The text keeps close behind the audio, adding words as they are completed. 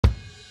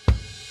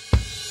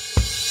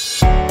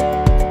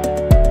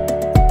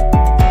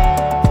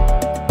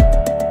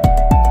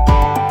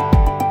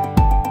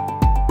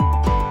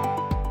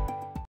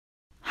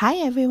Hi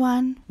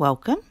everyone,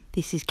 welcome.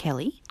 This is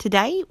Kelly.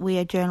 Today we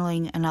are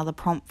journaling another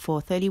prompt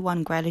for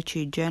 31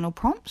 gratitude journal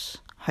prompts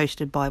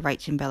hosted by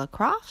RachandBella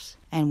Crafts,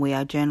 and we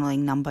are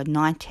journaling number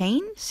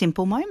 19,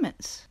 Simple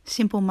Moments.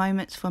 Simple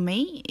moments for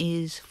me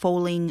is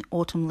falling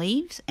autumn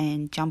leaves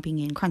and jumping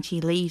in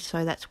crunchy leaves,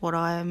 so that's what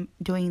I'm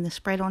doing the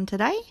spread on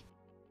today.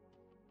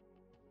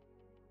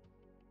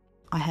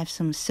 I have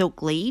some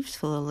silk leaves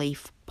for the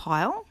leaf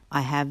pile. I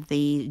have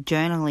the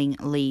journaling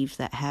leaves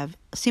that have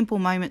simple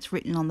moments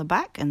written on the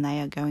back, and they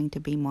are going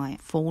to be my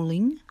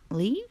falling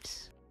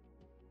leaves.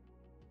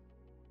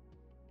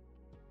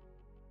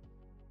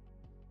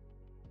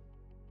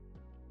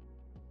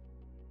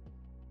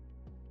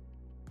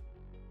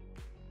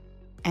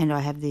 And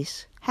I have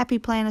this happy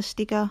planner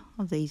sticker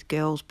of these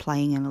girls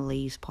playing in a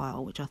leaves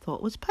pile, which I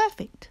thought was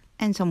perfect.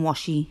 And some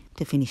washi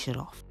to finish it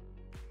off.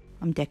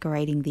 I'm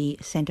decorating the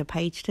center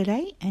page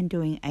today and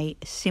doing a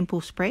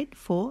simple spread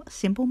for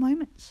simple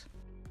moments.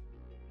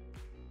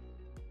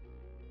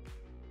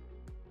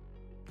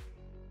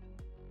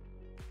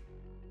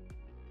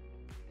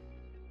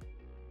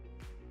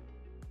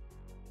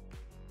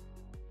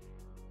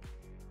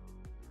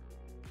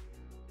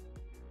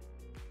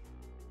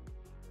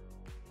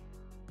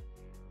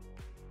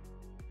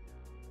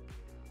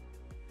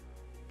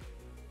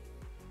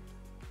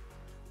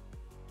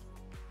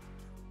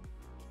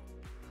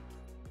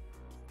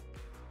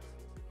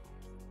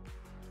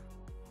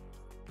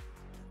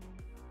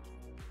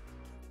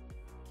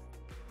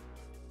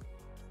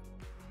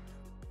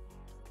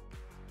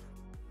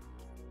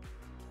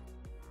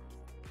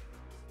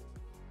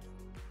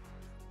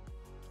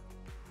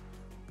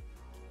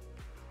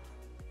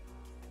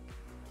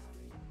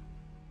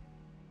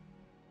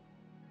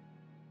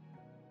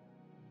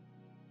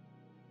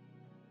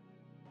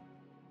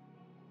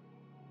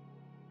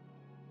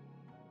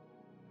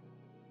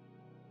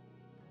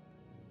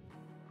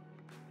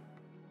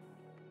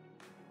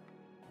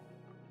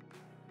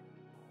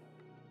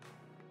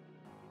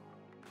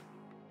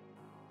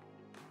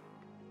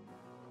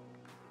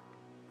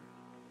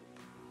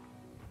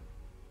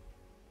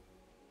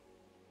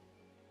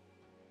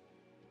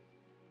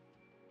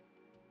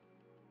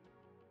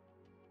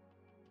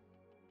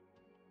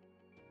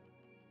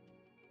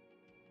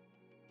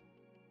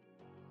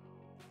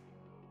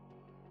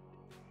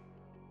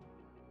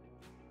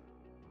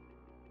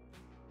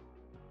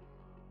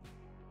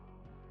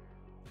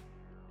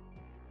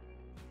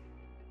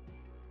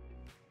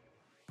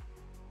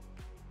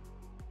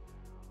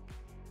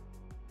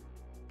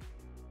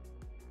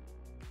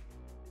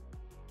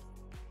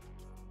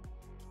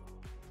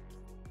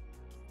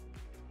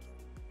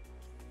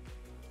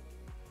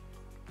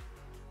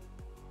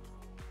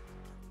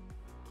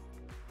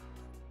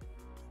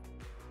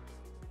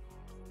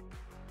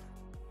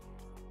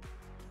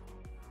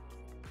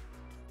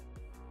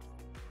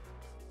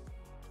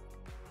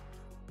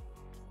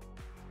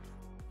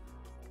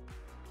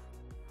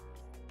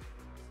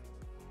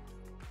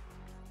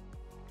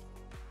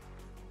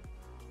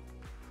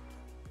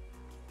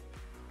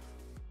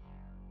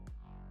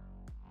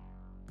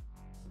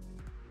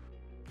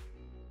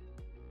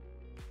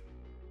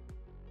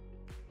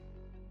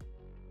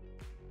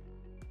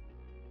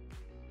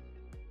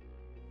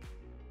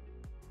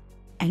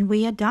 And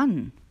we are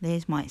done.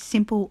 There's my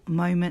simple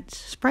moments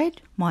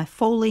spread, my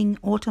falling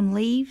autumn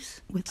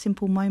leaves with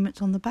simple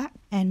moments on the back,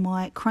 and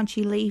my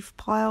crunchy leaf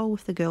pile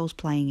with the girls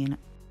playing in it.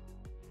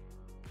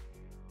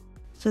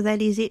 So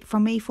that is it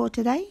from me for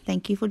today.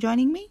 Thank you for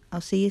joining me.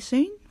 I'll see you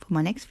soon for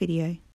my next video.